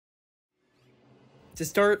To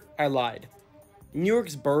start, I lied. New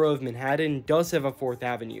York's borough of Manhattan does have a 4th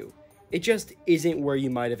Avenue. It just isn't where you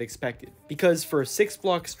might have expected, because for a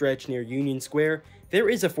 6-block stretch near Union Square, there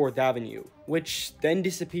is a 4th Avenue, which then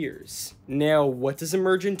disappears. Now, what does it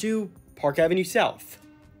merge into? Park Avenue South,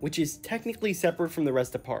 which is technically separate from the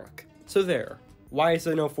rest of Park. So there. Why is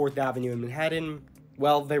there no 4th Avenue in Manhattan?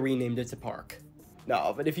 Well, they renamed it to Park.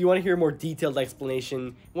 No, but if you want to hear a more detailed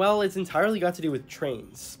explanation, well, it's entirely got to do with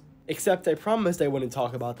trains. Except I promised I wouldn't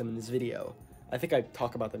talk about them in this video. I think I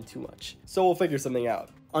talk about them too much. So we'll figure something out.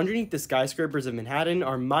 Underneath the skyscrapers of Manhattan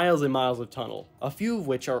are miles and miles of tunnel, a few of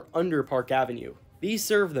which are under Park Avenue. These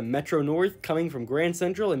serve the Metro North coming from Grand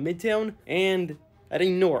Central and Midtown, and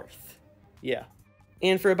heading north. Yeah.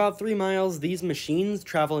 And for about 3 miles, these machines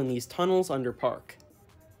travel in these tunnels under Park.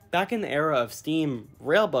 Back in the era of steam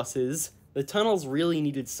rail buses, the tunnels really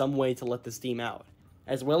needed some way to let the steam out,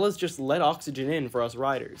 as well as just let oxygen in for us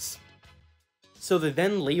riders. So the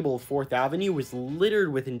then labeled 4th Avenue was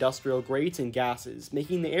littered with industrial grates and gases,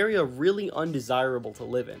 making the area really undesirable to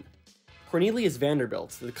live in. Cornelius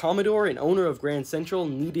Vanderbilt, the Commodore and owner of Grand Central,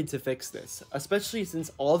 needed to fix this, especially since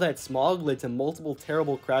all that smog led to multiple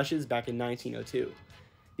terrible crashes back in 1902.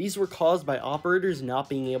 These were caused by operators not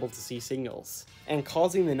being able to see signals, and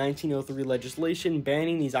causing the 1903 legislation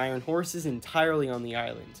banning these iron horses entirely on the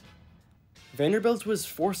island. Vanderbilt was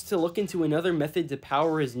forced to look into another method to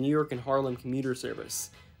power his New York and Harlem commuter service,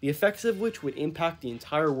 the effects of which would impact the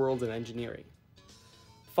entire world of engineering.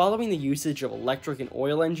 Following the usage of electric and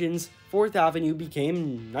oil engines, 4th Avenue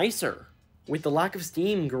became nicer. With the lack of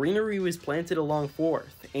steam, greenery was planted along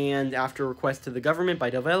 4th, and after request to the government by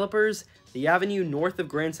developers, the avenue north of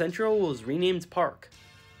Grand Central was renamed Park.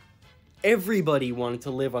 Everybody wanted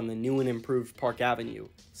to live on the new and improved Park Avenue,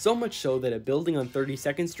 so much so that a building on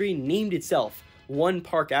 32nd Street named itself 1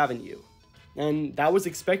 Park Avenue. And that was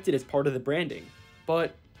expected as part of the branding.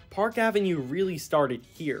 But Park Avenue really started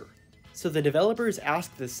here, so the developers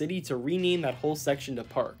asked the city to rename that whole section to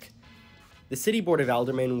Park. The City Board of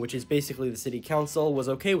Aldermen, which is basically the city council, was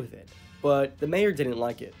okay with it, but the mayor didn't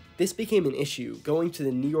like it. This became an issue, going to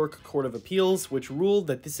the New York Court of Appeals, which ruled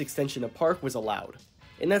that this extension of Park was allowed.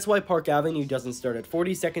 And that's why Park Avenue doesn't start at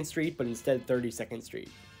 42nd Street, but instead 32nd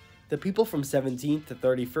Street. The people from 17th to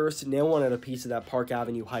 31st now wanted a piece of that Park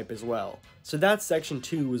Avenue hype as well, so that section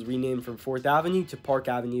 2 was renamed from 4th Avenue to Park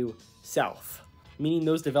Avenue South, meaning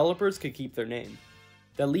those developers could keep their name.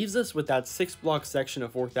 That leaves us with that 6-block section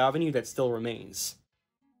of 4th Avenue that still remains.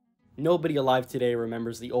 Nobody alive today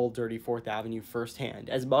remembers the old dirty 4th Avenue firsthand,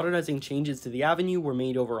 as modernizing changes to the avenue were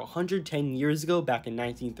made over 110 years ago back in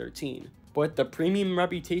 1913. But the premium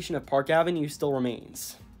reputation of Park Avenue still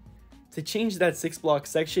remains. To change that 6-block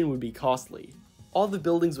section would be costly. All the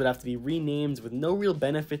buildings would have to be renamed with no real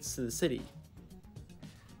benefits to the city.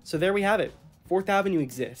 So there we have it. 4th Avenue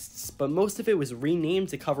exists, but most of it was renamed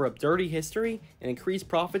to cover up dirty history and increase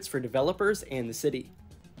profits for developers and the city.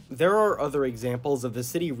 There are other examples of the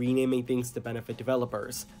city renaming things to benefit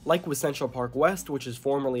developers, like with Central Park West, which is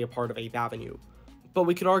formerly a part of 8th Avenue. But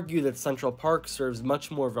we could argue that Central Park serves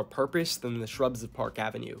much more of a purpose than the shrubs of Park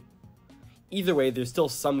Avenue. Either way, there's still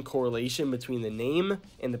some correlation between the name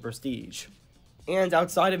and the prestige. And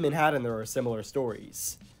outside of Manhattan, there are similar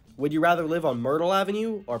stories. Would you rather live on Myrtle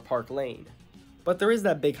Avenue or Park Lane? But there is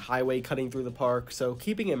that big highway cutting through the park, so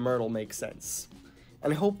keeping it Myrtle makes sense.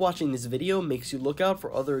 And I hope watching this video makes you look out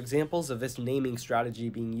for other examples of this naming strategy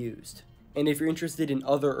being used. And if you're interested in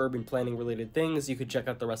other urban planning related things, you could check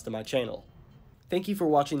out the rest of my channel. Thank you for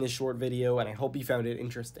watching this short video, and I hope you found it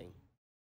interesting.